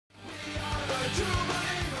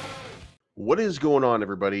What is going on,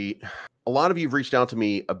 everybody? A lot of you have reached out to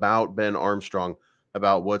me about Ben Armstrong,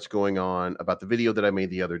 about what's going on, about the video that I made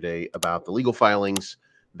the other day, about the legal filings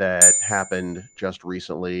that happened just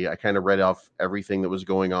recently. I kind of read off everything that was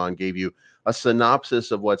going on, gave you a synopsis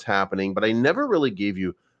of what's happening, but I never really gave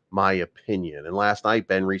you my opinion. And last night,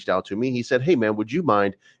 Ben reached out to me. He said, "Hey, man, would you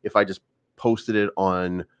mind if I just posted it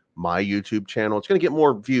on my YouTube channel? It's going to get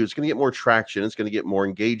more views, it's going to get more traction, it's going to get more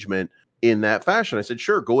engagement in that fashion." I said,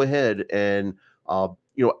 "Sure, go ahead." And I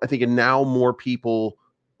think now more people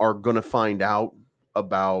are going to find out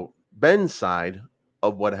about Ben's side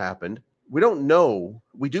of what happened. We don't know.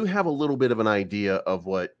 We do have a little bit of an idea of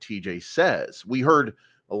what TJ says. We heard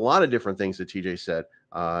a lot of different things that TJ said.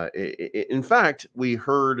 In fact, we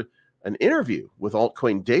heard an interview with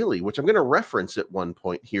Altcoin Daily, which I'm going to reference at one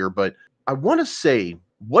point here. But I want to say,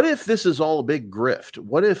 what if this is all a big grift?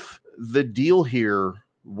 What if the deal here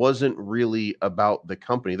wasn't really about the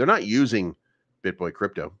company? They're not using BitBoy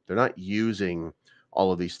Crypto. They're not using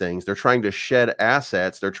all of these things. They're trying to shed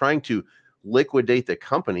assets. They're trying to liquidate the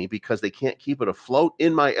company because they can't keep it afloat,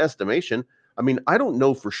 in my estimation. I mean, I don't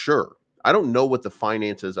know for sure. I don't know what the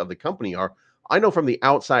finances of the company are. I know from the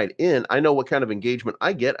outside in, I know what kind of engagement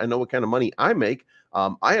I get. I know what kind of money I make.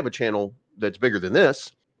 I have a channel that's bigger than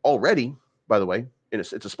this already, by the way.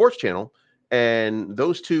 It's a sports channel. And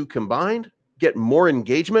those two combined get more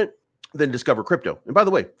engagement than Discover Crypto. And by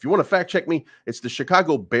the way, if you want to fact check me, it's the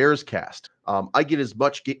Chicago Bears cast. I get as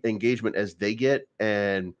much engagement as they get,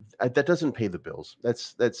 and that doesn't pay the bills.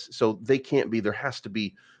 That's so they can't be. There has to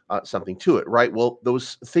be something to it, right? Well,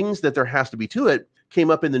 those things that there has to be to it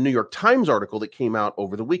came up in the New York Times article that came out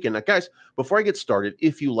over the weekend. Now, guys, before I get started,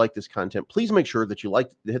 if you like this content, please make sure that you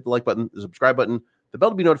hit the like button, the subscribe button, the bell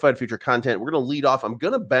to be notified of future content. We're going to lead off. I'm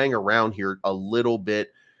going to bang around here a little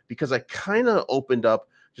bit because I kind of opened up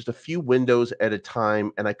just a few windows at a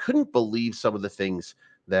time, and I couldn't believe some of the things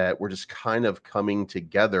that were just kind of coming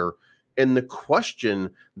together. And the question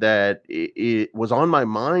that it was on my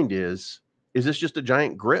mind is this just a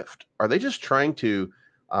giant grift? Are they just trying to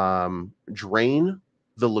drain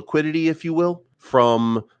the liquidity, if you will,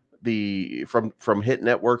 from Hit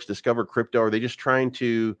Networks, Discover Crypto? Are they just trying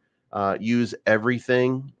to use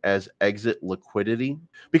everything as exit liquidity?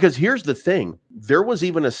 Because here's the thing. There was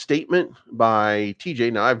even a statement by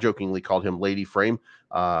TJ. Now, I've jokingly called him Lady Frame.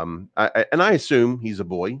 And I assume he's a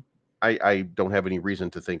boy. I don't have any reason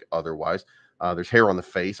to think otherwise. There's hair on the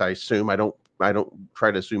face. I assume. I don't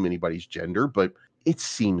try to assume anybody's gender, but it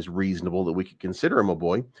seems reasonable that we could consider him a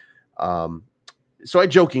boy. So I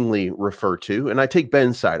jokingly refer to, and I take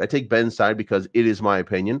Ben's side. I take Ben's side because it is my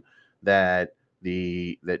opinion that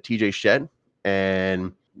TJ shed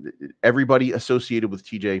and everybody associated with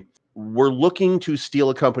TJ were looking to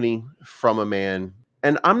steal a company from a man.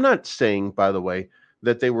 And I'm not saying, by the way,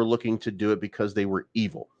 that they were looking to do it because they were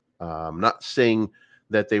evil. I'm not saying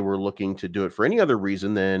that they were looking to do it for any other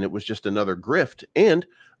reason than it was just another grift. And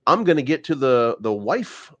I'm going to get to the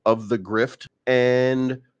wife of the grift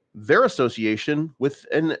and their association with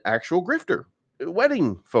an actual grifter,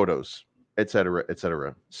 wedding photos, etc.,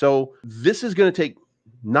 etc. So this is going to take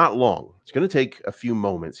not long. It's going to take a few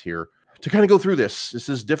moments here to kind of go through this. This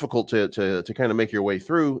is difficult to kind of make your way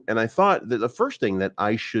through. And I thought that the first thing that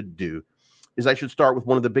I should do is I should start with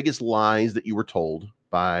one of the biggest lies that you were told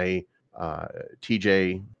by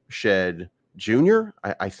TJ Shed Jr.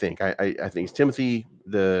 I think it's Timothy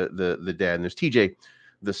the dad, and there's TJ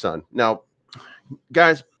the son. Now,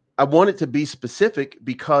 guys, I want it to be specific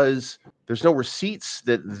because there's no receipts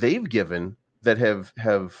that they've given that have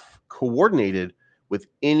coordinated with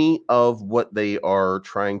any of what they are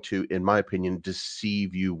trying to, in my opinion,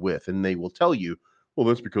 deceive you with. And they will tell you, well,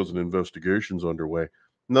 that's because an investigation's underway.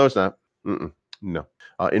 No, it's not. No.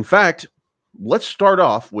 In fact, let's start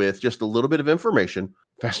off with just a little bit of information.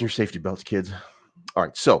 Fasten your safety belts, kids. All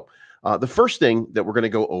right. So the first thing that we're going to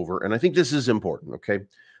go over, and I think this is important, okay?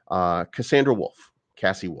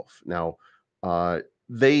 Cassie Wolf. Now,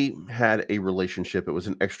 they had a relationship. It was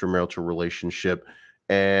an extramarital relationship.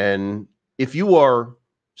 And if you are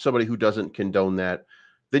somebody who doesn't condone that,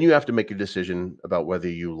 then you have to make a decision about whether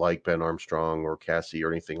you like Ben Armstrong or Cassie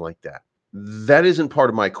or anything like that. That isn't part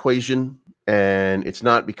of my equation. And it's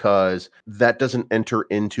not because that doesn't enter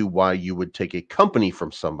into why you would take a company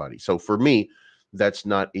from somebody. So for me, that's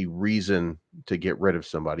not a reason to get rid of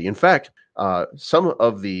somebody. In fact, some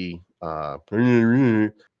of the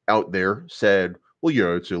out there said, well,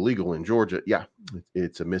 yeah, it's illegal in Georgia. Yeah,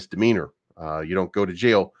 it's a misdemeanor. You don't go to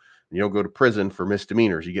jail. You don't go to prison for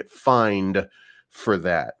misdemeanors. You get fined for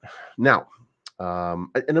that. Now,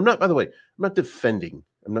 and I'm not, by the way, I'm not defending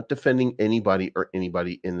I'm not defending anybody or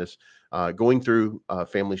anybody in this. Going through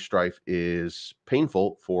family strife is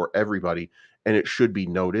painful for everybody, and it should be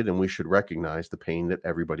noted, and we should recognize the pain that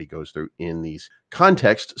everybody goes through in these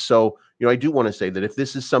contexts. So, I do want to say that if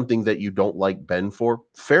this is something that you don't like Ben for,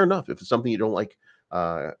 fair enough. If it's something you don't like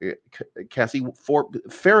Cassie for,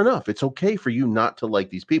 fair enough. It's okay for you not to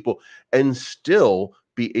like these people and still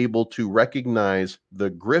be able to recognize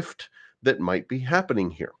the grift that might be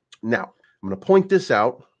happening here. Now, I'm going to point this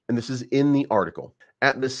out, and this is in the article.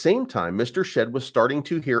 At the same time, Mr. Shed was starting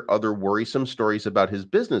to hear other worrisome stories about his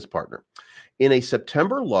business partner. In a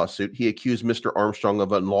September lawsuit, he accused Mr. Armstrong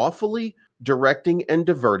of unlawfully directing and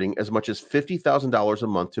diverting as much as $50,000 a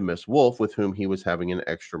month to Miss Wolf, with whom he was having an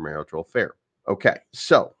extramarital affair. Okay,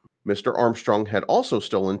 so Mr. Armstrong had also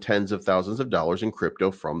stolen tens of thousands of dollars in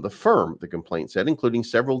crypto from the firm, the complaint said, including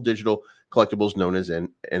several digital collectibles known as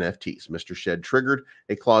NFTs. Mr. Shed triggered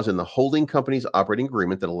a clause in the holding company's operating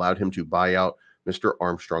agreement that allowed him to buy out Mr.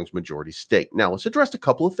 Armstrong's majority stake. Now, let's address a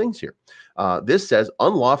couple of things here. This says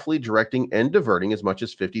unlawfully directing and diverting as much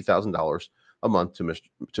as $50,000 a month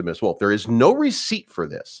to Miss Wolf. There is no receipt for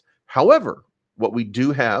this. However, what we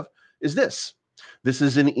do have is this. This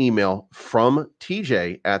is an email from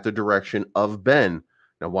TJ at the direction of Ben.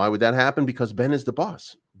 Now, why would that happen? Because Ben is the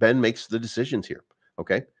boss. Ben makes the decisions here.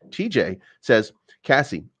 Okay. TJ says,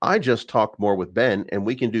 Cassie, I just talked more with Ben and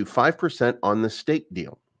we can do 5% on the stake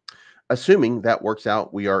deal. Assuming that works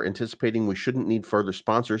out, we are anticipating we shouldn't need further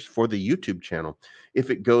sponsors for the YouTube channel. If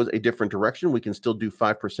it goes a different direction, we can still do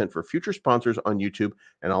 5% for future sponsors on YouTube,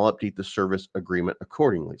 and I'll update the service agreement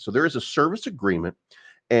accordingly. So there is a service agreement,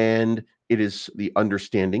 and it is the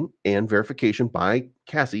understanding and verification by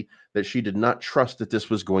Cassie that she did not trust that this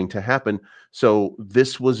was going to happen. So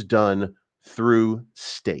this was done through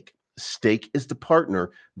Stake. Stake is the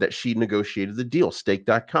partner that she negotiated the deal,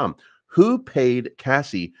 stake.com. Who paid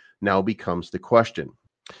Cassie now becomes the question.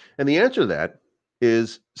 And the answer to that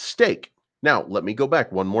is Stake. Now, let me go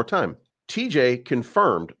back one more time. TJ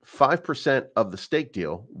confirmed 5% of the stake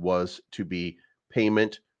deal was to be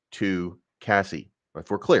payment to Cassie,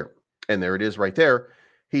 if we're clear. And there it is right there.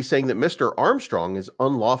 He's saying that Mr. Armstrong is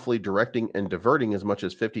unlawfully directing and diverting as much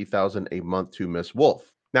as $50,000 a month to Miss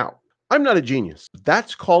Wolf. Now, I'm not a genius.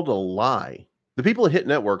 That's called a lie. The people at Hit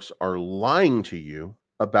Networks are lying to you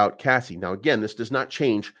about Cassie. Now, again, this does not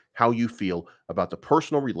change how you feel about the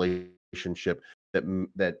personal relationship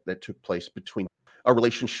that took place between a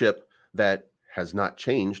relationship that has not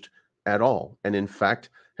changed at all. And in fact,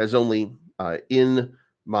 has only, in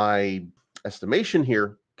my estimation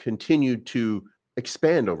here, continued to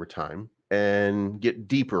expand over time and get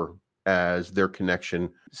deeper as their connection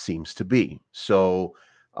seems to be. So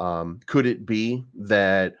could it be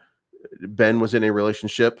that Ben was in a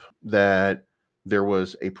relationship that there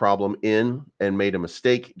was a problem in and made a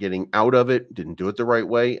mistake getting out of it, didn't do it the right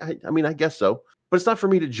way? I mean, I guess so, but it's not for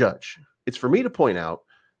me to judge. It's for me to point out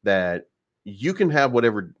that you can have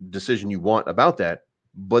whatever decision you want about that.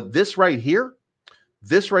 But this right here,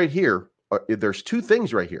 there's two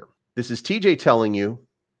things right here. This is TJ telling you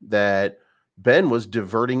that Ben was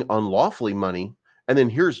diverting unlawfully money. And then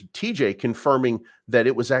here's TJ confirming that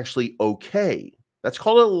it was actually okay. That's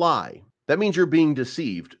called a lie. That means you're being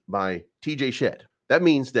deceived by TJ Shed. That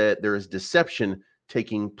means that there is deception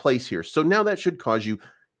taking place here. So now that should cause you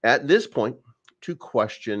at this point to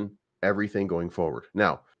question everything going forward.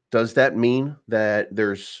 Now, does that mean that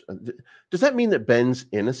does that mean that Ben's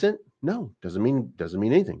innocent? No, doesn't mean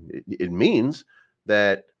anything. It means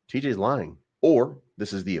that TJ's lying, or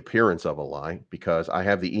this is the appearance of a lie, because I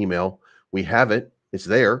have the email. We have it. It's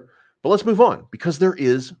there. But let's move on, because there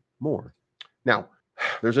is more. Now,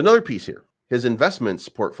 there's another piece here. His investments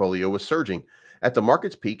portfolio was surging. At the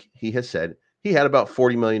market's peak, he has said he had about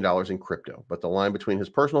 $40 million in crypto, but the line between his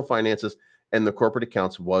personal finances and the corporate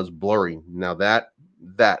accounts was blurry. Now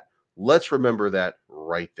let's remember that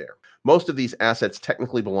right there. Most of these assets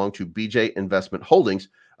technically belong to BJ Investment Holdings,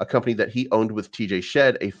 a company that he owned with TJ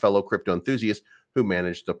Shed, a fellow crypto enthusiast who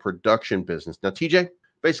managed the production business. Now, TJ,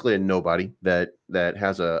 basically a nobody that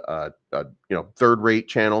has a third-rate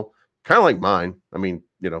channel, kind of like mine. I mean,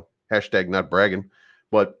 hashtag not bragging,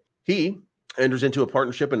 but he enters into a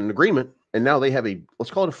partnership and an agreement, and now they have let's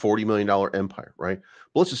call it a $40 million empire, right?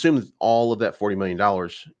 But let's assume that all of that $40 million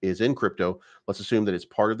is in crypto. Let's assume that it's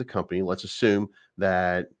part of the company. Let's assume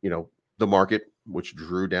that, the market, which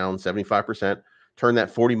drew down 75%, turned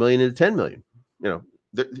that 40 million into 10 million,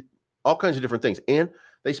 all kinds of different things. And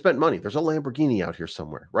they spent money. There's a Lamborghini out here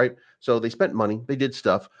somewhere, right? So they spent money, they did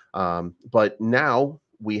stuff. But now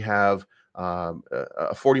we have a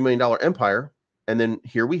 $40 million empire. And then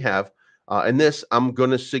here we have, and this, I'm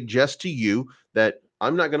going to suggest to you that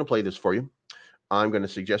I'm not going to play this for you. I'm going to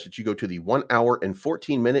suggest that you go to the 1 hour and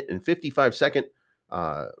 14 minute and 55-second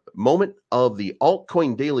moment of the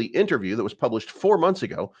Altcoin Daily interview that was published 4 months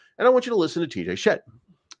ago. And I want you to listen to TJ Shet.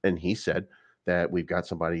 And he said that we've got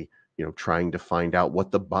somebody, trying to find out what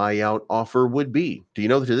the buyout offer would be. Do you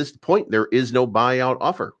know that to this point, there is no buyout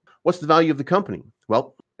offer? What's the value of the company?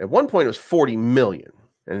 Well, at one point it was 40 million.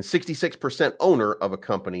 And 66% owner of a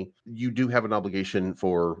company, you do have an obligation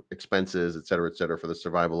for expenses, et cetera, for the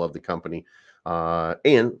survival of the company.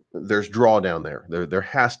 And there's drawdown there. There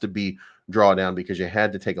has to be drawdown because you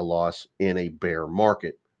had to take a loss in a bear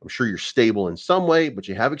market. I'm sure you're stable in some way, but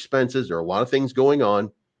you have expenses. There are a lot of things going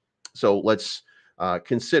on. So let's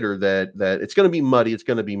consider that it's going to be muddy. It's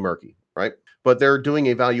going to be murky, right? But they're doing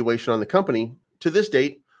a valuation on the company to this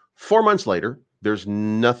date. 4 months later, there's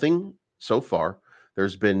nothing so far.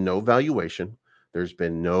 There's been no valuation. There's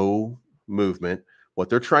been no movement. What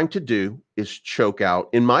they're trying to do is choke out,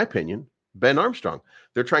 in my opinion, Ben Armstrong.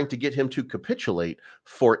 They're trying to get him to capitulate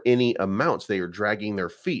for any amounts. They are dragging their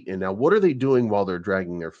feet. And now what are they doing while they're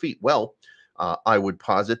dragging their feet? Well, I would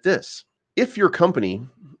posit this. If your company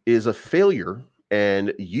is a failure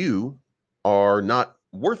and you are not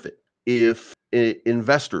worth it, if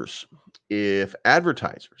investors, if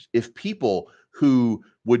advertisers, if people who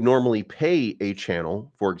would normally pay a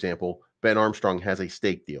channel, for example, Ben Armstrong has a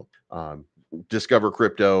stake deal. Discover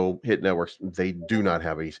Crypto, Hit Networks, they do not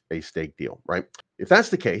have a stake deal, right? If that's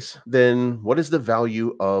the case, then what is the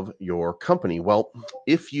value of your company? Well,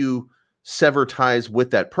 if you sever ties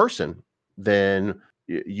with that person, then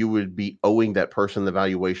you would be owing that person the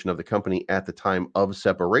valuation of the company at the time of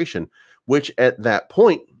separation, which at that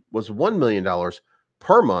point was $1 million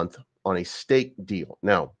per month on a stake deal.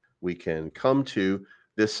 Now, we can come to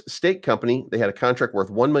this stake company. They had a contract worth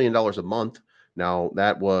 $1 million a month. Now,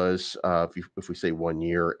 that was, if we say 1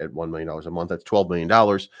 year at $1 million a month, that's $12 million.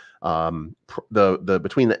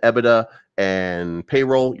 Between the EBITDA and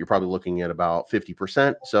payroll, you're probably looking at about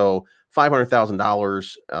 50%. So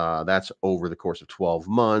 $500,000, that's over the course of 12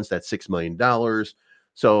 months. That's $6 million.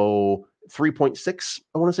 So 3.6,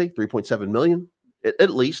 I want to say 3.7 million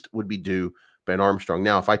at least would be due Ben Armstrong.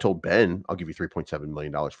 Now, if I told Ben, I'll give you $3.7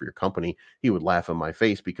 million for your company, he would laugh in my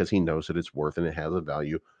face because he knows that it's worth and it has a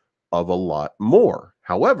value of a lot more.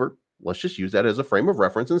 However, let's just use that as a frame of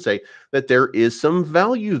reference and say that there is some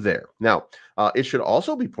value there. Now, it should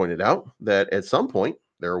also be pointed out that at some point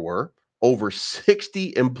there were over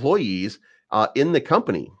 60 employees in the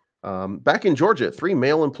company. Back in Georgia, 3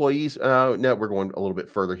 male employees. Now we're going a little bit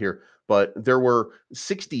further here, but there were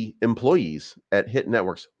 60 employees at Hit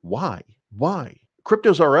Networks. Why?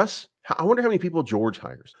 Cryptos R Us? I wonder how many people George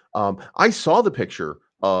hires. I saw the picture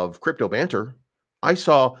of Crypto Banter.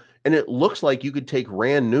 And it looks like you could take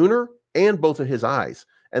Rand Nooner and both of his eyes,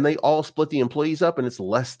 and they all split the employees up, and it's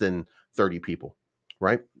less than 30 people,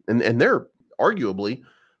 right? And they're arguably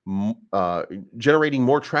generating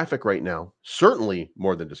more traffic right now, certainly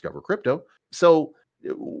more than Discover Crypto. So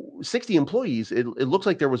 60 employees, it looks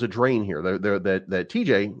like there was a drain here. That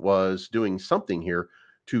TJ was doing something here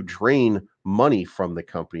to drain money from the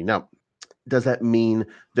company. Now, does that mean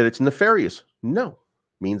that it's nefarious? No,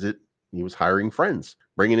 it means that he was hiring friends,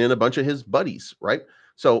 bringing in a bunch of his buddies, right?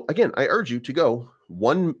 So again, I urge you to go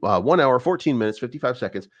 1 hour, 14 minutes, 55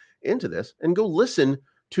 seconds into this and go listen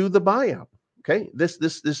to the buyout. Okay, this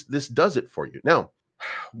does it for you. Now,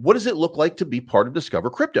 what does it look like to be part of Discover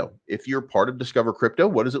Crypto? If you're part of Discover Crypto,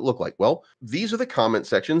 what does it look like? Well, these are the comment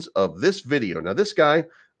sections of this video. Now, this guy,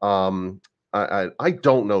 I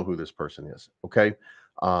don't know who this person is. Okay,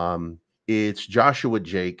 it's Joshua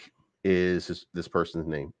Jake is this person's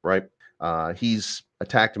name, right? He's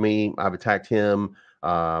attacked me. I've attacked him.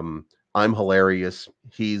 I'm hilarious.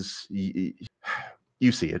 You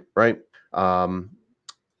see it, right?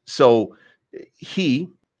 So he,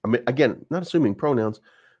 I mean, again, not assuming pronouns,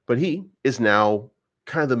 but he is now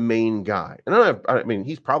kind of the main guy. And I mean,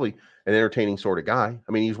 he's probably an entertaining sort of guy.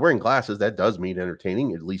 I mean, he's wearing glasses. That does mean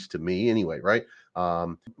entertaining, at least to me anyway, right?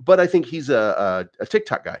 But I think he's a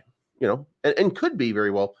TikTok guy, and could be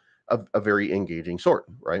very well a very engaging sort,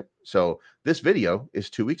 right? So this video is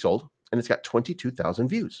 2 weeks old and it's got 22,000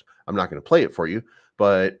 views. I'm not going to play it for you,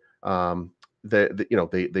 but they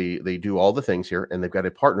do all the things here, and they've got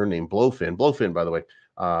a partner named Blowfin. Blowfin, by the way,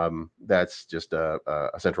 that's just a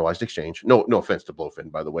centralized exchange. No offense to Blowfin,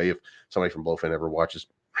 by the way. If somebody from Blowfin ever watches,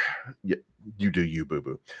 you do you, boo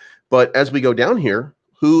boo. But as we go down here,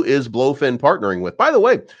 who is Blowfin partnering with? By the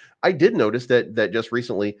way, I did notice that just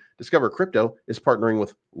recently Discover Crypto is partnering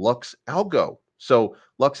with Lux Algo. So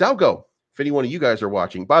Lux Algo, if any one of you guys are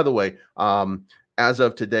watching, by the way, As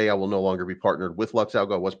of today, I will no longer be partnered with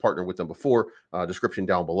LuxAlgo. I was partnered with them before. Description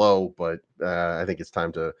down below, but I think it's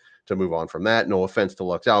time to move on from that. No offense to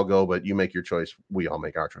LuxAlgo, but you make your choice. We all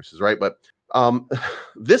make our choices, right? But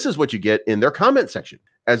this is what you get in their comment section.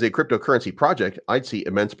 As a cryptocurrency project, I'd see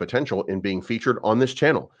immense potential in being featured on this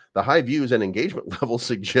channel. The high views and engagement levels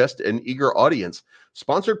suggest an eager audience.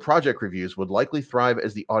 Sponsored project reviews would likely thrive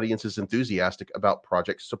as the audience is enthusiastic about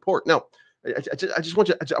project support. Now, I just want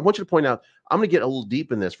you. I want you to point out. I'm going to get a little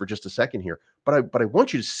deep in this for just a second here, but I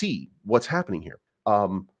want you to see what's happening here.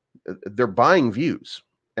 They're buying views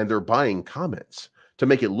and they're buying comments to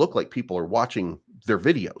make it look like people are watching their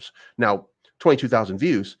videos. Now, 22,000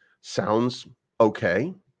 views sounds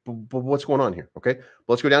okay, but what's going on here? Okay,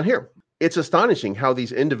 let's go down here. It's astonishing how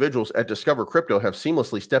these individuals at Discover Crypto have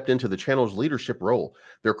seamlessly stepped into the channel's leadership role.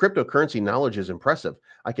 Their cryptocurrency knowledge is impressive.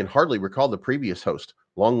 I can hardly recall the previous host.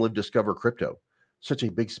 Long live Discover Crypto. Such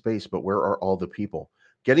a big space, but where are all the people?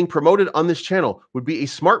 Getting promoted on this channel would be a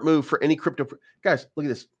smart move for any crypto. Guys, look at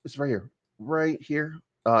this. It's right here. Right here.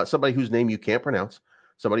 Somebody whose name you can't pronounce.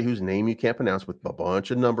 Somebody whose name you can't pronounce with a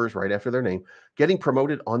bunch of numbers right after their name. Getting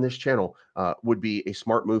promoted on this channel would be a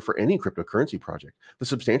smart move for any cryptocurrency project. The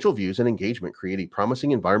substantial views and engagement create a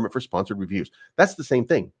promising environment for sponsored reviews. That's the same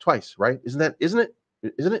thing twice, right? Isn't it? Isn't it?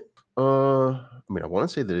 I mean, I want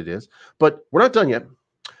to say that it is, but we're not done yet.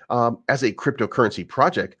 As a cryptocurrency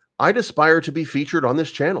project, I'd aspire to be featured on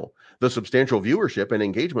this channel. The substantial viewership and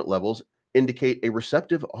engagement levels indicate a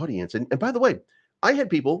receptive audience. And by the way, I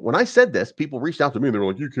had people, when I said this, people reached out to me and they're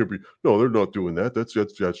like, you can't be, no, they're not doing that. That's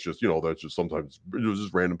just, you know, that's just sometimes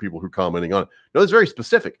just random people who commenting on it. No, it's very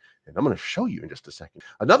specific. And I'm going to show you in just a second.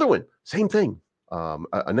 Another one, same thing.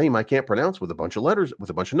 A name I can't pronounce with a bunch of letters,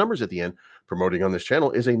 with a bunch of numbers at the end. Promoting on this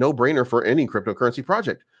channel is a no-brainer for any cryptocurrency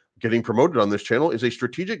project. Getting promoted on this channel is a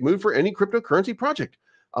strategic move for any cryptocurrency project.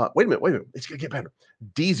 Wait a minute. It's going to get better.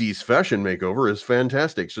 DZ's fashion makeover is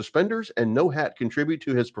fantastic. Suspenders and no hat contribute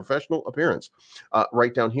to his professional appearance.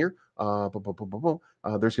 Right down here, there's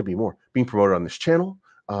going to be more. Being promoted on this channel.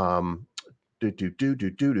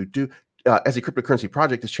 As a cryptocurrency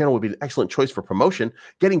project, this channel would be an excellent choice for promotion.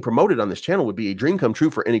 Getting promoted on this channel would be a dream come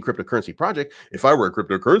true for any cryptocurrency project. If I were a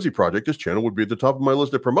cryptocurrency project, this channel would be at the top of my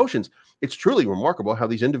list of promotions. It's truly remarkable how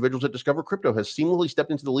these individuals at Discover Crypto has seamlessly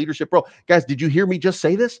stepped into the leadership role. Guys, did you hear me just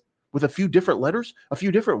say this with a few different letters, a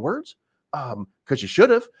few different words? Because you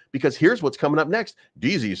should have, because here's what's coming up next.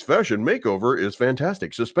 DZ's fashion makeover is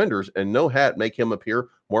fantastic. Suspenders and no hat make him appear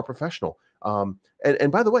more professional.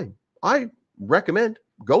 And by the way, I recommend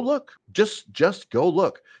go look. Just go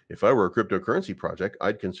look. If I were a cryptocurrency project,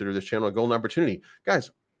 I'd consider this channel a golden opportunity.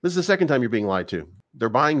 Guys, this is the second time you're being lied to. They're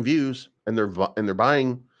buying views and they're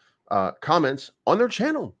buying comments on their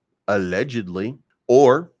channel, allegedly.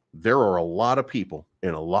 Or there are a lot of people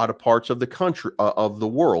in a lot of parts of the country, of the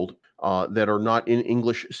world, that are not in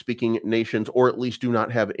English-speaking nations, or at least do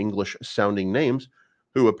not have English-sounding names,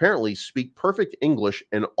 who apparently speak perfect English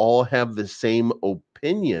and all have the same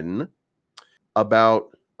opinion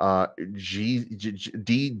about DZ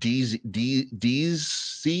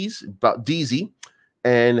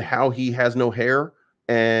and how he has no hair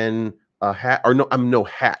and a hat, or no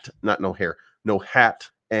hat, not no hair, no hat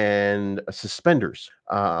and suspenders.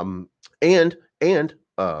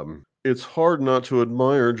 It's hard not to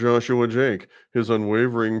admire Joshua Jake. His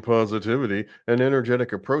unwavering positivity and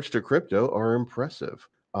energetic approach to crypto are impressive.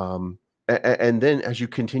 And then as you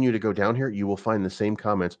continue to go down here, you will find the same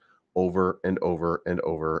comments over and over and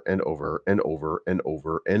over and over and over and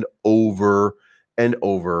over and over and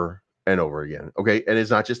over and over again. Okay, and it's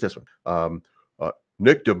not just this one.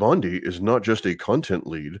 Nick Diamandi is not just a content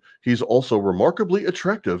lead; he's also remarkably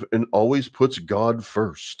attractive and always puts God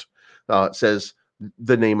first. Says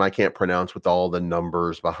the name I can't pronounce with all the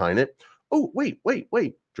numbers behind it. Oh, wait.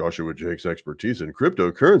 Joshua Jake's expertise in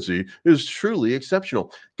cryptocurrency is truly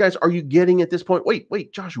exceptional. Guys, are you getting at this point?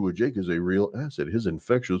 Wait. Joshua Jake is a real asset. His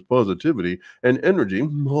infectious positivity and energy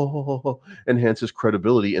enhances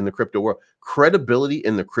credibility in the crypto world. Credibility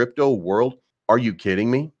in the crypto world? Are you kidding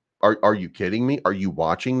me? Are you kidding me? Are you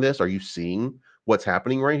watching this? Are you seeing what's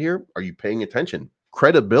happening right here? Are you paying attention?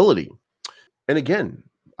 Credibility. And again,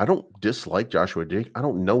 I don't dislike Joshua Jake. I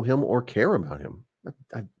don't know him or care about him.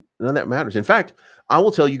 None of that matters. In fact, I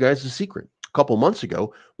will tell you guys a secret. A couple months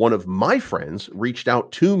ago, one of my friends reached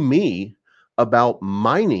out to me about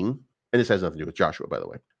mining, and this has nothing to do with Joshua, by the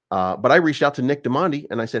way. But I reached out to Nick Diamandi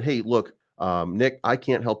and I said, hey, look, Nick, I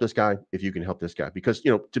can't help this guy if you can help this guy. Because,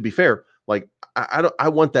 you know, to be fair, like I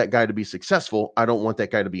want that guy to be successful. I don't want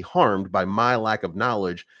that guy to be harmed by my lack of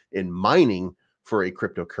knowledge in mining for a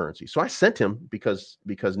cryptocurrency. So I sent him because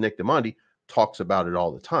Nick Diamandi talks about it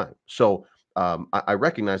all the time. So I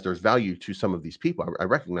recognize there's value to some of these people. I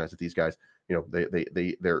recognize that these guys,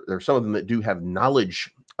 there's some of them that do have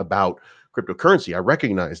knowledge about cryptocurrency. I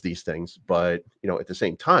recognize these things, but at the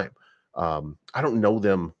same time, I don't know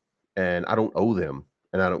them, and I don't owe them,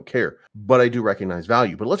 and I don't care. But I do recognize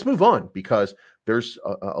value. But let's move on, because there's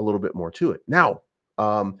a little bit more to it. Now,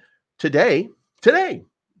 today, today,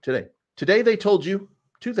 they told you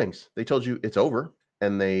two things. They told you it's over,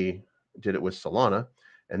 and they did it with Solana.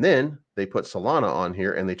 And then they put Solana on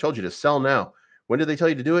here, and they told you to sell now. When did they tell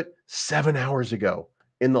you to do it? 7 hours ago.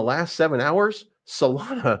 In the last 7 hours,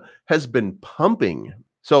 Solana has been pumping.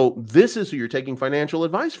 So this is who you're taking financial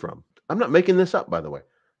advice from. I'm not making this up, by the way.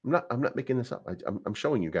 I'm not making this up. I'm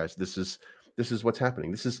showing you guys. This is what's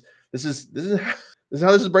happening. This is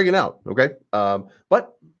how this is breaking out. Okay.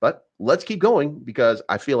 But let's keep going, because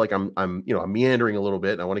I feel like I'm meandering a little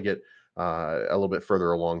bit, and I want to get a little bit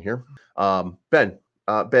further along here.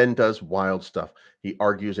 Ben does wild stuff. He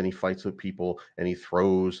argues and he fights with people, and he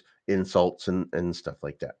throws insults and stuff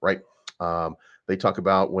like that, right? They talk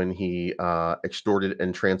about when he extorted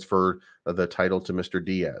and transferred the title to Mr.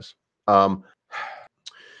 Diaz.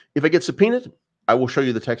 If I get subpoenaed, I will show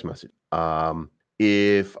you the text message.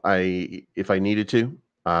 If I needed to,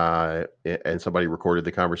 and somebody recorded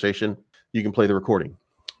the conversation, you can play the recording.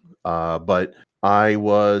 But I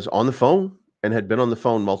was on the phone, and had been on the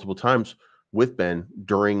phone multiple times with Ben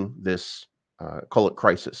during this, call it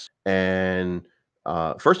crisis. And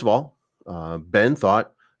first of all, Ben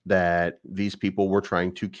thought that these people were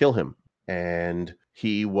trying to kill him, and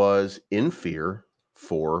he was in fear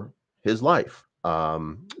for his life.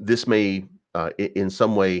 This may, in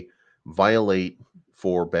some way, violate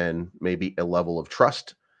for Ben maybe a level of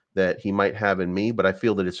trust that he might have in me, but I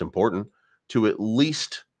feel that it's important to at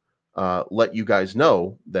least let you guys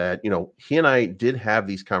know that he and I did have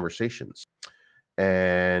these conversations,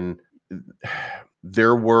 and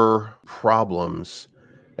there were problems,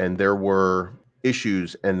 and there were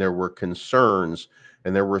issues, and there were concerns,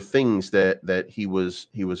 and there were things that he was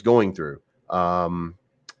going through,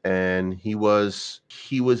 and he was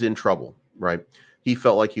in trouble, right? He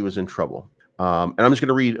felt like he was in trouble. And I'm just going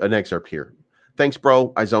to read an excerpt here. Thanks,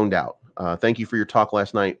 bro. I zoned out. Thank you for your talk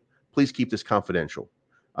last night. Please keep this confidential.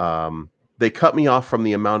 They cut me off from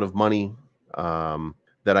the amount of money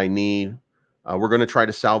that I need. We're going to try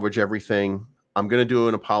to salvage everything. I'm going to do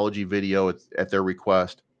an apology video at their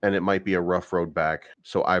request, and it might be a rough road back.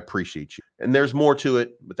 So I appreciate you. And there's more to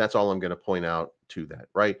it, but that's all I'm going to point out to that,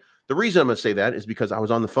 right? The reason I'm going to say that is because I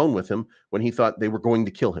was on the phone with him when he thought they were going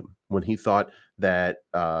to kill him, when he thought that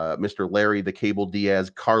Mr. Larry, the Cable Diaz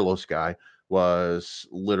Carlos guy, was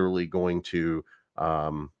literally going to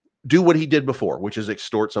do what he did before, which is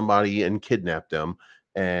extort somebody and kidnap them,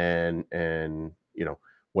 and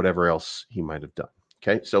whatever else he might have done.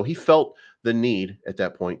 Okay, so he felt the need at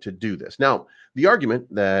that point to do this. Now, the argument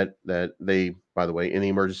that they, by the way, in the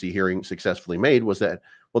emergency hearing successfully made was that,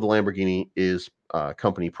 well, the Lamborghini is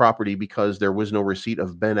company property because there was no receipt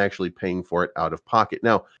of Ben actually paying for it out of pocket.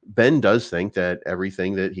 Now, Ben does think that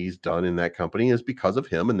everything that he's done in that company is because of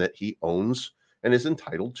him, and that he owns and is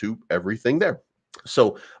entitled to everything there.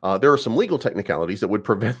 So there are some legal technicalities that would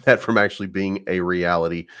prevent that from actually being a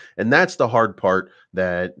reality, and that's the hard part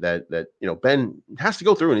that Ben has to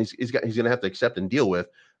go through, and he's going to have to accept and deal with.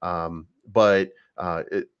 But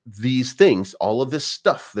these things, all of this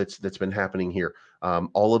stuff that's been happening here,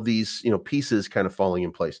 all of these pieces kind of falling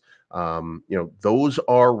in place, those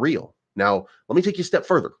are real. Now, let me take you a step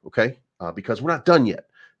further, okay? Because we're not done yet.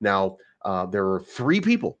 Now, there are 3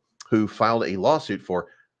 people who filed a lawsuit for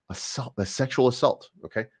a sexual assault.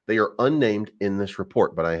 Okay, they are unnamed in this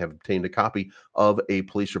report, but I have obtained a copy of a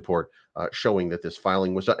police report showing that this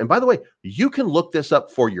filing was done. And by the way, you can look this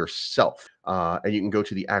up for yourself, and you can go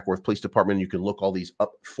to the Ackworth Police Department, and you can look all these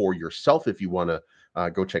up for yourself if you want to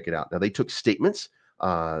go check it out. Now, they took statements.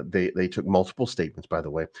 They took multiple statements, by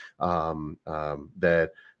the way, that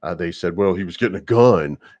they said, well, he was getting a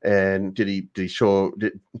gun, and did he show?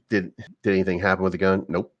 Did anything happen with the gun?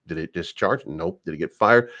 Nope. Did it discharge? Nope. Did it get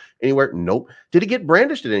fired anywhere? Nope. Did it get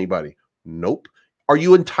brandished at anybody? Nope. Are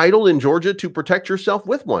you entitled in Georgia to protect yourself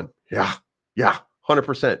with one? Yeah,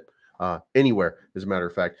 100%. Anywhere, as a matter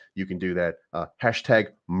of fact, you can do that. Hashtag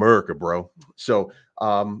America, bro. So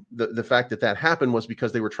the fact that happened was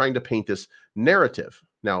because they were trying to paint this narrative.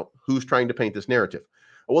 Now, who's trying to paint this narrative?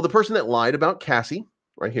 Well, the person that lied about Cassie,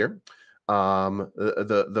 right here,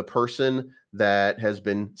 the person that has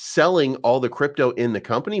been selling all the crypto in the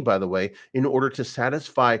company, by the way, in order to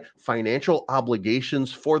satisfy financial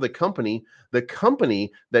obligations for the company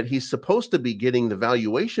that he's supposed to be getting the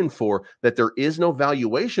valuation for, that there is no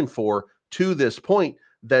valuation for to this point.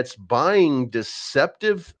 that's buying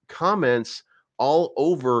deceptive comments all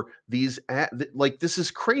over these like this is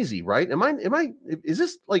crazy, right? Is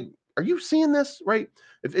this like, are you seeing this, right?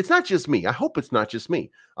 If it's not just me, I hope it's not just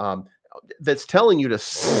me. That's telling you to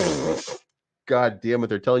God damn it,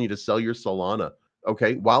 they're telling you to sell your Solana,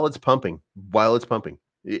 okay, while it's pumping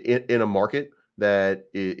in a market that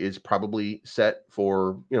is probably set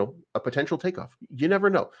for, a potential takeoff. You never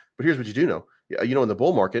know. But here's what you do know. In the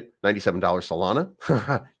bull market, $97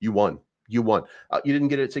 Solana, you won. You won. You didn't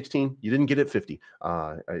get it at 16. You didn't get it at 50.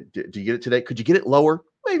 Do you get it today? Could you get it lower?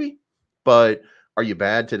 Maybe. But are you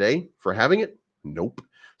bad today for having it? Nope.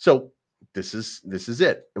 So this is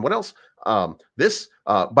it. And what else?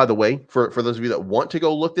 By the way, for those of you that want to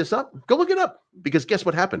go look this up, go look it up, because guess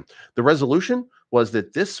what happened? The resolution was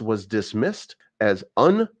that this was dismissed as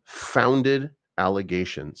unfounded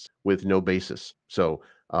allegations with no basis. So,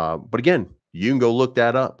 but again, you can go look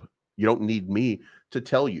that up. You don't need me to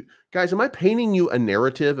tell you. Guys, am I painting you a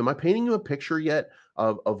narrative? Am I painting you a picture yet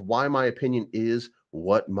of why my opinion is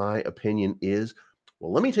what my opinion is?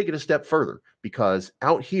 Well, let me take it a step further, because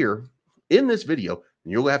out here in this video,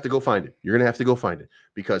 you'll have to go find it. You're going to have to go find it,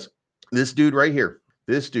 because this dude right here,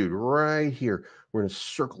 we're going to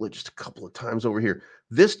circle it just a couple of times over here.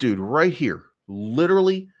 This dude right here,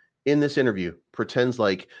 literally in this interview, pretends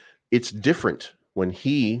like it's different when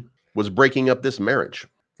he was breaking up this marriage.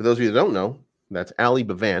 For those of you that don't know, that's Ali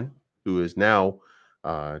Bavan, who is now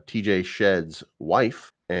TJ Shedd's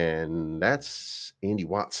wife, and that's Andy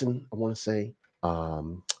Watson, I want to say.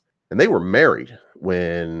 And they were married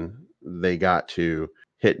when they got to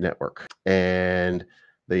Hit Network, and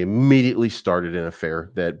they immediately started an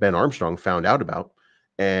affair that Ben Armstrong found out about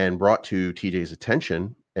and brought to TJ's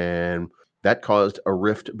attention, and that caused a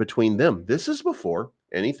rift between them. This is before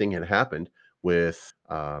anything had happened with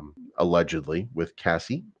allegedly with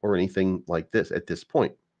Cassie or anything like this at this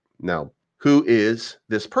point. Now, who is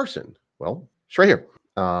this person? Well, it's right here.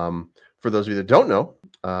 For those of you that don't know,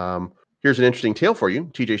 here's an interesting tale for you.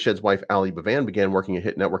 TJ Shedd's wife, Ali Bavan, began working at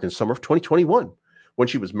Hit Network in summer of 2021 when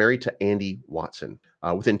she was married to Andy Watson.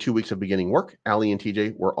 Within 2 weeks of beginning work, Ali and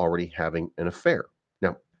TJ were already having an affair.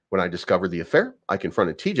 Now, when I discovered the affair, I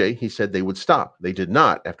confronted TJ. He said they would stop. They did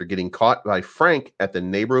not. After getting caught by Frank at the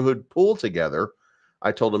neighborhood pool together,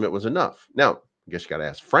 I told him it was enough. Now, I guess you got to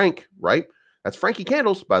ask Frank, right? That's Frankie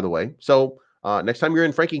Candles, by the way. So next time you're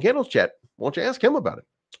in Frankie Candles chat, won't you ask him about it?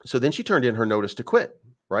 So then she turned in her notice to quit,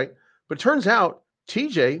 right? But it turns out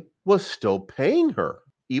TJ was still paying her,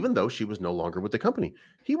 even though she was no longer with the company.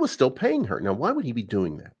 He was still paying her. Now, why would he be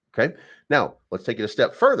doing that? Okay. Now, let's take it a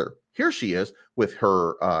step further. Here she is with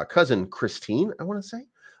her cousin, Christine, I want to say.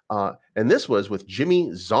 And this was with Jimmy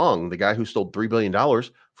Zong, the guy who stole $3 billion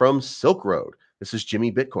from Silk Road. This is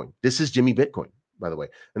Jimmy Bitcoin. This is Jimmy Bitcoin, by the way.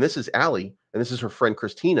 And this is Ali, and this is her friend,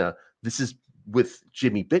 Christina. This is with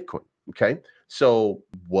Jimmy Bitcoin. Okay. So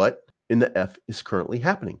what in the F is currently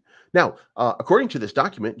happening? Now, according to this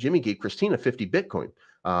document, Jimmy gave Christina 50 Bitcoin.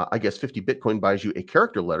 I guess 50 Bitcoin buys you a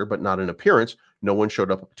character letter, but not an appearance. No one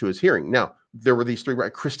showed up to his hearing. Now, there were these three,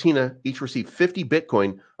 right? Christina each received 50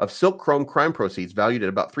 Bitcoin of Silk Chrome crime proceeds valued at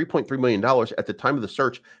about $3.3 million at the time of the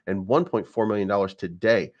search and $1.4 million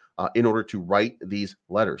today in order to write these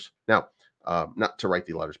letters. Now, not to write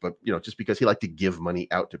the letters, but just because he liked to give money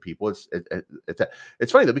out to people.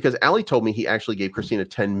 It's funny though, because Ali told me he actually gave Christina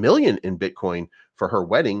 10 million in Bitcoin for her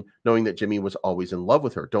wedding, knowing that Jimmy was always in love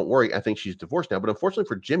with her. Don't worry, I think she's divorced now. But unfortunately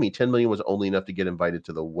for Jimmy, 10 million was only enough to get invited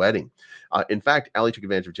to the wedding. In fact, Ali took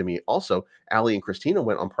advantage of Jimmy. Also, Ali and Christina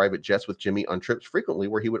went on private jets with Jimmy on trips frequently,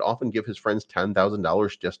 where he would often give his friends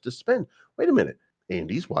 $10,000 just to spend. Wait a minute,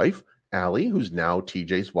 Andy's wife, Ali, who's now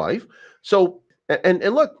TJ's wife. So. And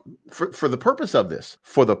look, for the purpose of this,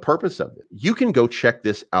 you can go check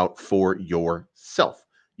this out for yourself.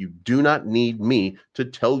 You do not need me to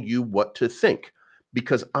tell you what to think,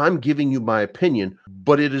 because I'm giving you my opinion,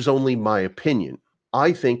 but it is only my opinion.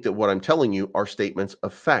 I think that what I'm telling you are statements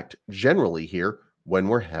of fact generally here when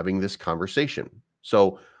we're having this conversation.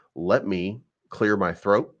 So let me clear my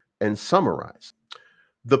throat and summarize.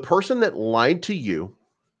 The person that lied to you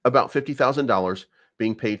about $50,000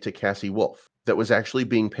 being paid to Cassie Wolf, that was actually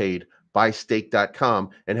being paid by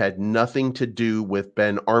stake.com and had nothing to do with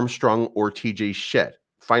Ben Armstrong or TJ Shedd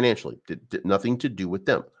financially, did nothing to do with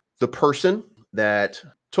them. The person that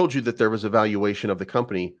told you that there was a valuation of the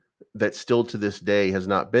company that still to this day has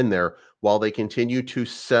not been there, while they continue to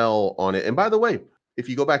sell on it. And by the way, if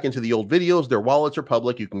you go back into the old videos, their wallets are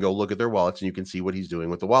public. You can go look at their wallets and you can see what he's doing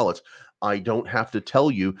with the wallets. I don't have to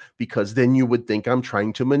tell you, because then you would think I'm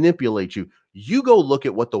trying to manipulate you. You go look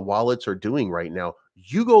at what the wallets are doing right now.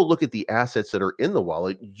 You go look at the assets that are in the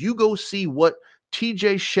wallet. You go see what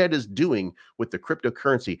TJ Shed is doing with the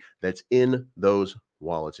cryptocurrency that's in those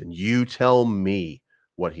wallets. And you tell me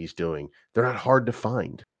what he's doing. They're not hard to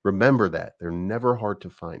find. Remember that. They're never hard to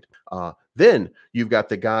find. Then you've got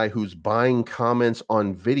the guy who's buying comments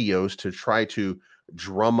on videos to try to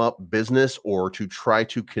drum up business or to try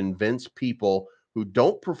to convince people who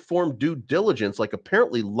don't perform due diligence, like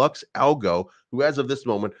apparently Lux Algo, who as of this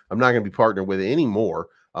moment, I'm not going to be partnered with anymore.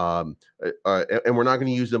 And we're not going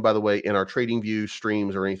to use them, by the way, in our trading view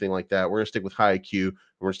streams or anything like that. We're going to stick with High IQ. And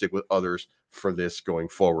we're going to stick with others for this going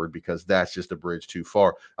forward because that's just a bridge too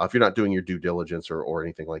far. If you're not doing your due diligence or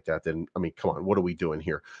anything like that, then, I mean, come on, what are we doing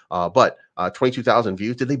here? But 22,000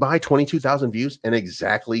 views. Did they buy 22,000 views and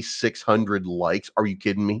exactly 600 likes? Are you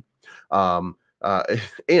kidding me? Uh,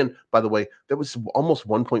 and by the way, that was almost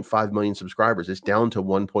 1.5 million subscribers. It's down to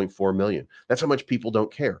 1.4 million. That's how much people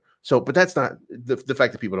don't care. So, but that's not the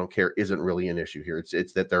fact that people don't care isn't really an issue here.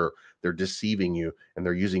 It's that they're deceiving you and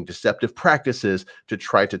they're using deceptive practices to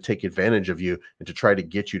try to take advantage of you and to try to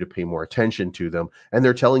get you to pay more attention to them. And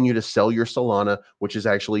they're telling you to sell your Solana, which is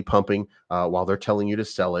actually pumping while they're telling you to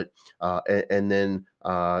sell it. And then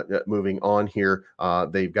moving on here,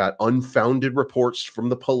 they've got unfounded reports from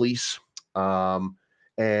the police.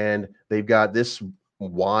 And they've got this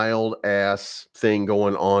wild ass thing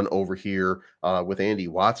going on over here with Andy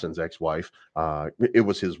Watson's ex-wife. It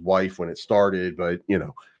was his wife when it started, but you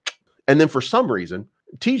know, and then for some reason,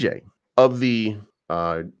 TJ of the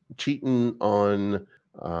cheating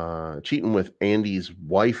with Andy's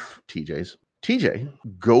wife, TJ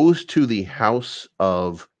goes to the house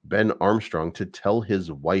of Ben Armstrong to tell his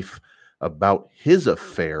wife about his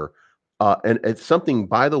affair. And it's something,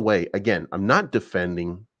 by the way, again, I'm not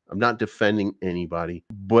defending anybody,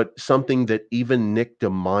 but something that even Nick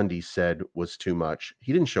Diamandi said was too much.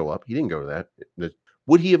 He didn't show up. He didn't go to that.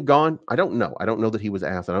 Would he have gone? I don't know. I don't know that he was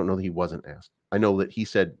asked. I don't know that he wasn't asked. I know that he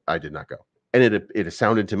said, I did not go. And it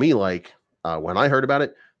sounded to me like when I heard about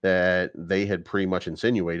it, that they had pretty much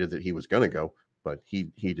insinuated that he was going to go, but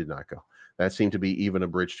he did not go. That seemed to be even a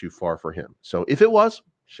bridge too far for him. So if it was,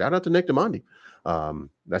 shout out to Nick Diamandi.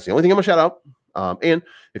 That's the only thing I'm gonna shout out. And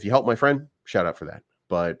if you help my friend, shout out for that.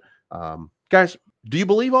 But guys, do you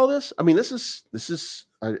believe all this? I mean, this is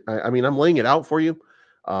I mean, I'm laying it out for you.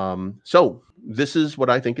 So this is what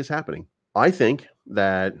I think is happening. I think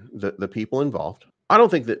that the people involved, I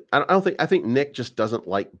think Nick just doesn't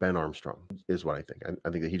like Ben Armstrong is what I think. I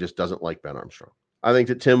think that he just doesn't like Ben Armstrong. I think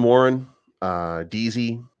that Tim Warren,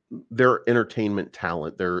 DZ, their entertainment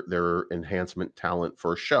talent, their enhancement talent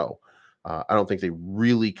for a show. I don't think they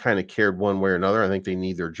really kind of cared one way or another. I think they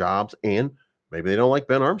need their jobs, and maybe they don't like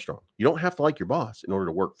Ben Armstrong. You don't have to like your boss in order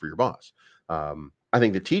to work for your boss. I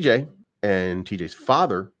think that TJ and TJ's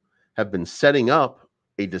father have been setting up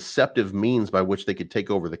a deceptive means by which they could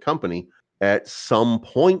take over the company at some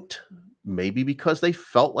point, maybe because they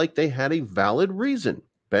felt like they had a valid reason.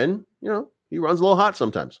 Ben, you know, he runs a little hot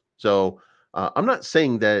sometimes. So I'm not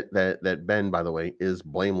saying that Ben, by the way, is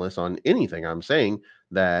blameless on anything. I'm saying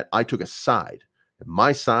that I took a side.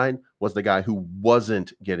 My side was the guy who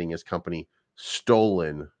wasn't getting his company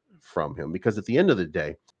stolen from him. Because at the end of the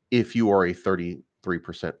day, if you are a 33%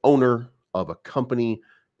 owner of a company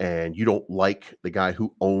and you don't like the guy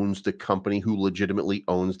who owns the company, who legitimately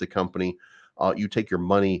owns the company, you take your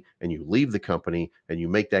money and you leave the company and you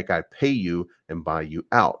make that guy pay you and buy you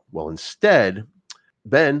out. Well, instead,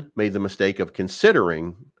 Ben made the mistake of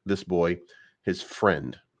considering this boy his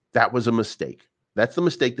friend. That was a mistake. That's the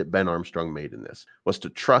mistake that Ben Armstrong made in this, was to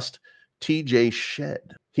trust TJ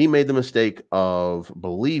Shed. He made the mistake of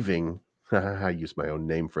believing, I use my own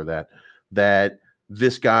name for that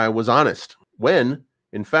this guy was honest, when,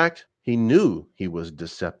 in fact, he knew he was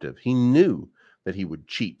deceptive. He knew that he would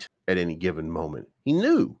cheat at any given moment. He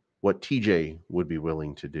knew what TJ would be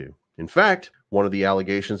willing to do. In fact, one of the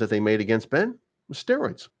allegations that they made against Ben was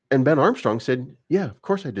steroids. And Ben Armstrong said, yeah, of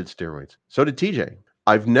course I did steroids. So did TJ.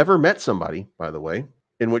 I've never met somebody, by the way,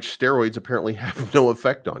 in which steroids apparently have no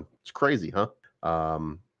effect on. It's crazy, huh?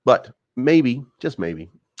 But maybe, just maybe,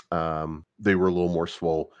 they were a little more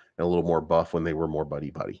swole and a little more buff when they were more buddy.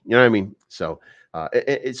 You know what I mean? So,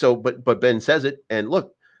 but Ben says it, and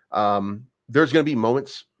look, there's going to be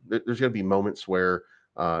moments. There's going to be moments where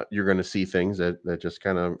you're going to see things that just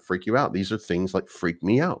kind of freak you out. These are things like freak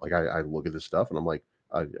me out. Like I look at this stuff and I'm like,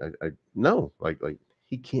 I no, like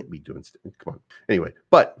he can't be doing stuff. Come on. Anyway,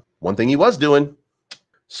 but one thing he was doing.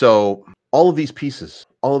 So all of these pieces,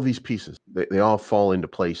 they all fall into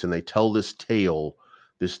place, and they tell this tale,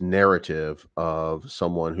 this narrative of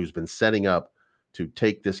someone who's been setting up to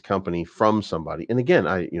take this company from somebody. And again,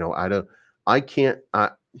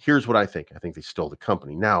 here's what I think. I think they stole the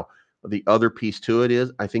company. Now, The other piece to it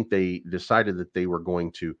is I think they decided that they were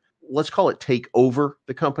going to, let's call it, take over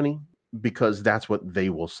the company, because that's what they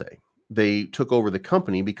will say. They took over the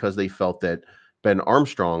company because they felt that Ben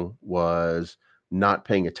Armstrong was not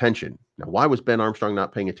paying attention. Now, why was Ben Armstrong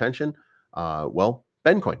not paying attention? Well,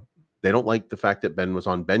 Bencoin. They don't like the fact that Ben was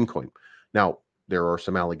on Bencoin. Now, there are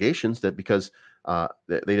some allegations that because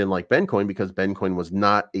they didn't like Bencoin because Bencoin was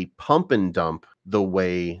not a pump and dump the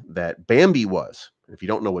way that Bambi was. And if you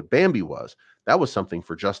don't know what Bambi was, that was something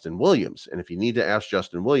for Justin Williams. And if you need to ask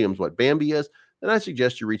Justin Williams what Bambi is, then I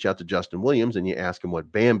suggest you reach out to Justin Williams and you ask him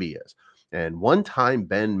what Bambi is. And one time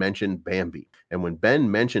Ben mentioned Bambi. And when Ben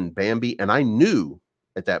mentioned Bambi, and I knew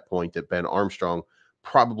at that point that Ben Armstrong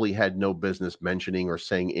probably had no business mentioning or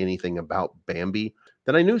saying anything about Bambi,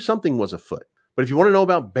 then I knew something was afoot. But if you want to know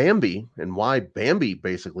about Bambi and why Bambi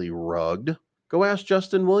basically rugged, go ask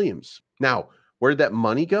Justin Williams. Now, where did that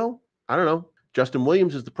money go? I don't know. Justin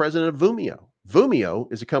Williams is the president of Vumio.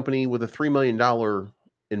 Vumio is a company with a $3 million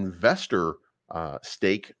investor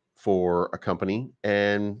stake for a company.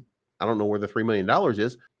 And I don't know where the $3 million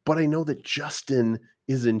is, but I know that Justin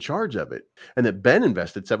is in charge of it and that Ben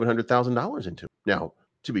invested $700,000 into it. Now,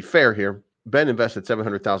 to be fair here, Ben invested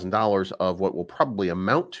 $700,000 of what will probably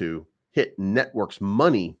amount to Hit Network's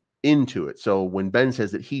money into it. So when Ben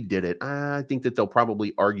says that he did it, I think that they'll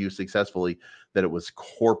probably argue successfully that it was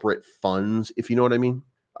corporate funds, if you know what I mean.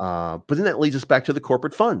 But then that leads us back to the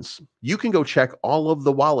corporate funds. You can go check all of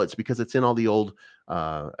the wallets because it's in all the old,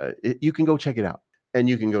 you can go check it out and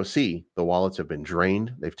you can go see the wallets have been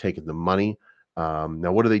drained. They've taken the money.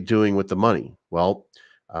 Now, what are they doing with the money? Well,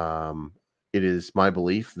 it is my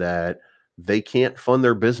belief that they can't fund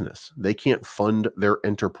their business. They can't fund their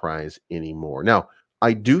enterprise anymore. Now,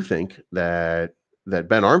 I do think that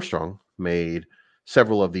Ben Armstrong made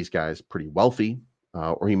several of these guys pretty wealthy,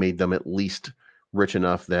 or he made them at least rich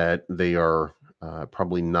enough that they are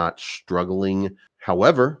probably not struggling.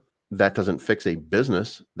 However, that doesn't fix a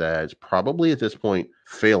business that's probably at this point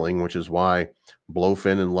failing, which is why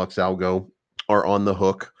Blowfin and LuxAlgo are on the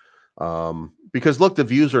hook. Because look, the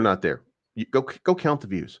views are not there. You go count the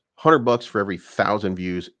views. $100 for every 1,000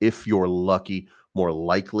 views. If you're lucky, more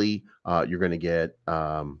likely you're going to get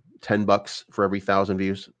 $10 for every 1,000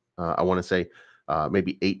 views. I want to say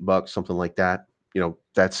maybe $8, something like that. You know,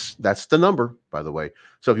 that's the number, by the way.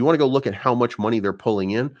 So if you want to go look at how much money they're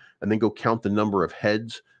pulling in, and then go count the number of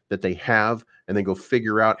heads that they have, and then go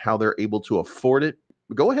figure out how they're able to afford it,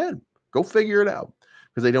 go ahead, go figure it out,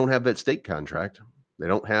 because they don't have that state contract. They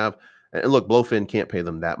don't have, and look, Blowfin can't pay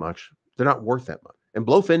them that much. They're not worth that much. And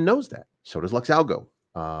Blowfin knows that. So does LuxAlgo.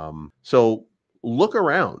 So look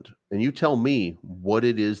around and you tell me what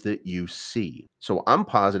it is that you see. So I'm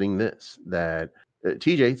positing this, that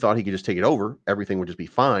TJ thought he could just take it over. Everything would just be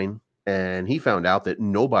fine. And he found out that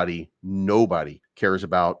nobody cares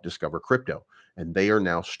about Discover Crypto. And they are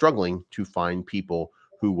now struggling to find people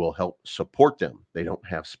who will help support them. They don't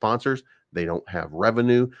have sponsors. They don't have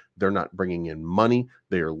revenue. They're not bringing in money.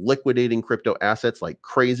 They are liquidating crypto assets like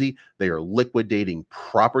crazy. They are liquidating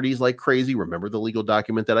properties like crazy. Remember the legal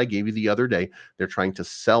document that I gave you the other day? They're trying to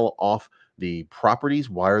sell off the properties.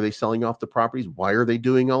 Why are they selling off the properties? Why are they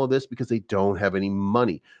doing all of this? Because they don't have any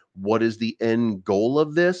money. What is the end goal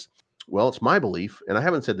of this? Well, it's my belief, and I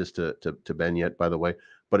haven't said this to Ben yet, by the way,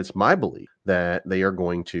 but it's my belief that they are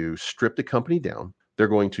going to strip the company down. They're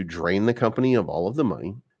going to drain the company of all of the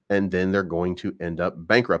money, and then they're going to end up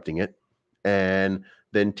bankrupting it. And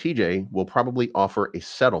then TJ will probably offer a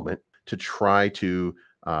settlement to try to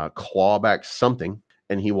claw back something,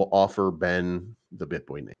 and he will offer Ben the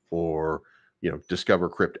Bitboy name, or Discover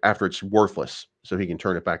Crypto after it's worthless, so he can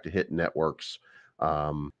turn it back to Hit Networks.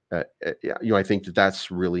 I think that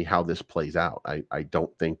that's really how this plays out. I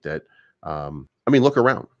don't think that. Look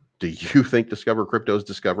around. Do you think Discover Crypto is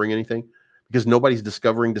discovering anything? Because nobody's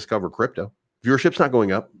discovering Discover Crypto. Viewership's not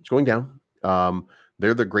going up; it's going down.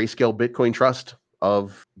 They're the Grayscale Bitcoin Trust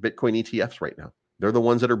of Bitcoin ETFs right now. They're the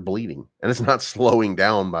ones that are bleeding, and it's not slowing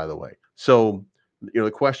down, by the way. So,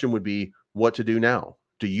 the question would be what to do now.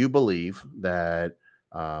 Do you believe that?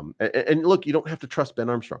 And look, you don't have to trust Ben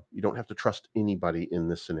Armstrong. You don't have to trust anybody in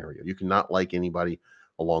this scenario. You cannot like anybody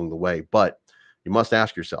along the way, but you must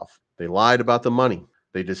ask yourself: they lied about the money.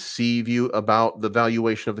 They deceive you about the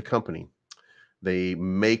valuation of the company. They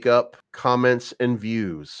make up comments and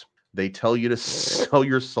views. They tell you to sell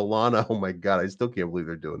your Solana. Oh my God, I still can't believe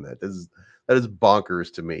they're doing that. That is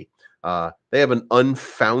bonkers to me. They have an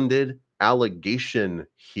unfounded allegation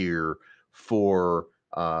here for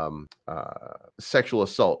sexual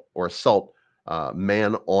assault or assault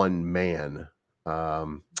man on man.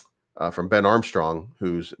 from Ben Armstrong,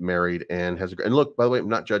 who's married and has and look, by the way, I'm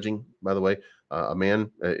not judging, by the way, a man,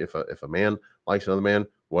 if a man likes another man,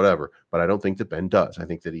 whatever. But I don't think that Ben does. I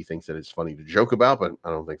think that he thinks that it's funny to joke about, but I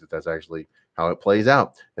don't think that that's actually how it plays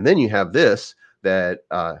out. And then you have this that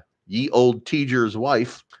ye old teacher's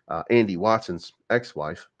wife, Andy Watson's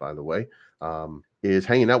ex-wife, by the way, is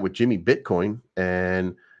hanging out with Jimmy Bitcoin,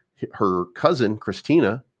 and her cousin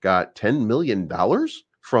Christina got $10 million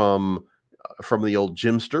from the old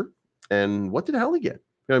Jimster. And what did Hallie get? You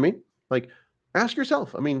know what I mean? Like, ask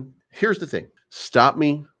yourself. I mean, here's the thing. Stop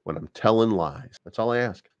me when I'm telling lies. That's all I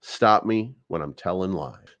ask. Stop me when I'm telling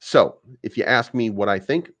lies. So if you ask me what I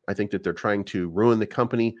think that they're trying to ruin the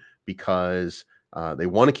company because they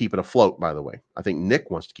want to keep it afloat, by the way. I think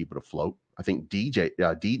Nick wants to keep it afloat. I think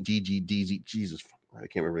DG, Jesus, I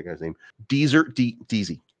can't remember the guy's name. DZ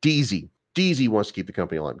wants to keep the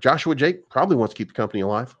company alive. Joshua Jake probably wants to keep the company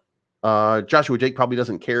alive. Joshua Jake probably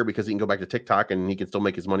doesn't care because he can go back to TikTok and he can still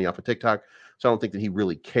make his money off of TikTok. So I don't think that he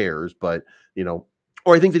really cares, but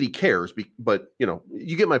or I think that he cares, but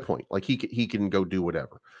you get my point. Like he can go do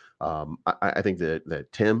whatever. I think that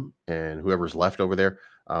Tim and whoever's left over there,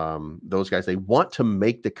 those guys, they want to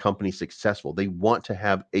make the company successful. They want to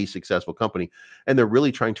have a successful company, and they're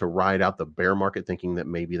really trying to ride out the bear market, thinking that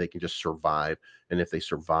maybe they can just survive. And if they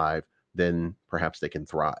survive, then perhaps they can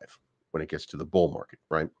thrive when it gets to the bull market,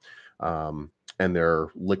 right? And they're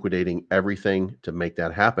liquidating everything to make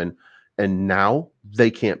that happen. And now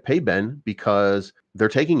they can't pay Ben because they're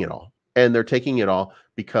taking it all. And they're taking it all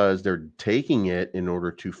because they're taking it in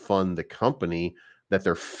order to fund the company that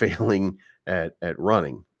they're failing at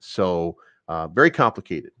running. So very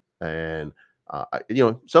complicated. And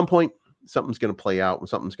some point something's going to play out and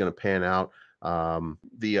something's going to pan out.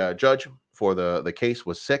 The judge for the case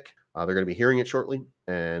was sick. They're going to be hearing it shortly,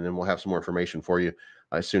 and then we'll have some more information for you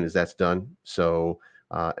as soon as that's done. So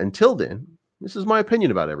until then, this is my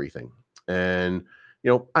opinion about everything. And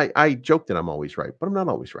I joke that I'm always right, but I'm not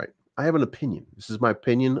always right. I have an opinion. This is my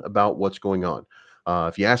opinion about what's going on.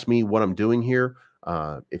 If you ask me what I'm doing here,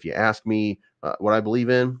 if you ask me what I believe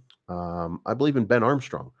in Ben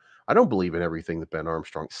Armstrong. I don't believe in everything that Ben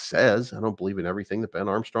Armstrong says. I don't believe in everything that Ben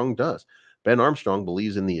Armstrong does. Ben Armstrong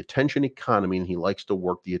believes in the attention economy, and he likes to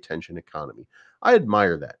work the attention economy. I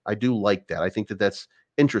admire that. I do like that. I think that that's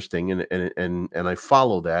interesting, and I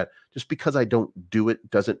follow that. Just because I don't do it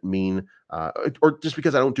doesn't mean, or just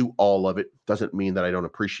because I don't do all of it doesn't mean that I don't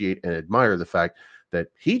appreciate and admire the fact that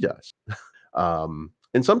he does.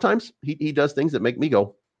 And sometimes he does things that make me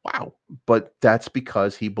go, wow. But that's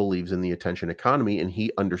because he believes in the attention economy and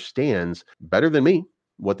he understands better than me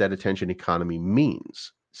what that attention economy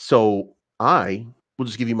means. So I will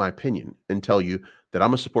just give you my opinion and tell you that I'm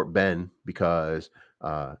going to support Ben because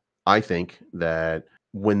I think that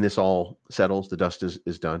when this all settles, the dust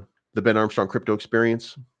is done. The Ben Armstrong Crypto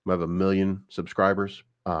Experience, we have 1 million subscribers.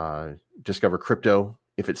 Discover Crypto,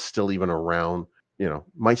 if it's still even around,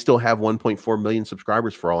 might still have 1.4 million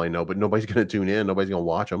subscribers for all I know, but nobody's going to tune in. Nobody's going to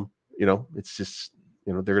watch them. It's just,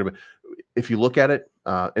 they're going to be, if you look at it,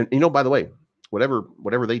 and by the way, whatever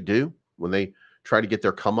they do, when they try to get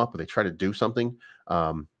their come up or they try to do something,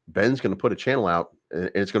 Ben's going to put a channel out and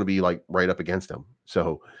it's going to be like right up against them.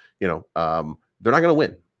 So, they're not going to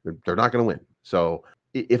win. They're not going to win. So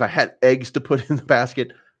if I had eggs to put in the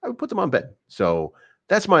basket, I would put them on Ben. So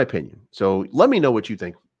that's my opinion. So let me know what you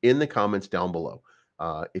think in the comments down below.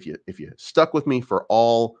 If you stuck with me for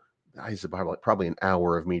all, it's probably an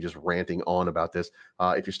hour of me just ranting on about this.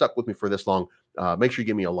 If you're stuck with me for this long, make sure you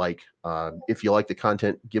give me a like. If you like the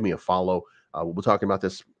content, give me a follow. We'll be talking about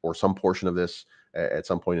this or some portion of this at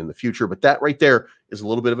some point in the future. But that right there is a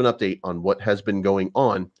little bit of an update on what has been going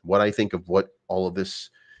on, what I think of what all of this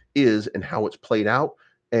is and how it's played out.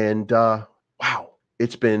 And wow,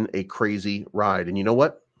 it's been a crazy ride. And you know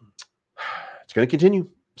what? It's going to continue.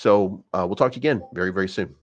 So we'll talk to you again very, very soon.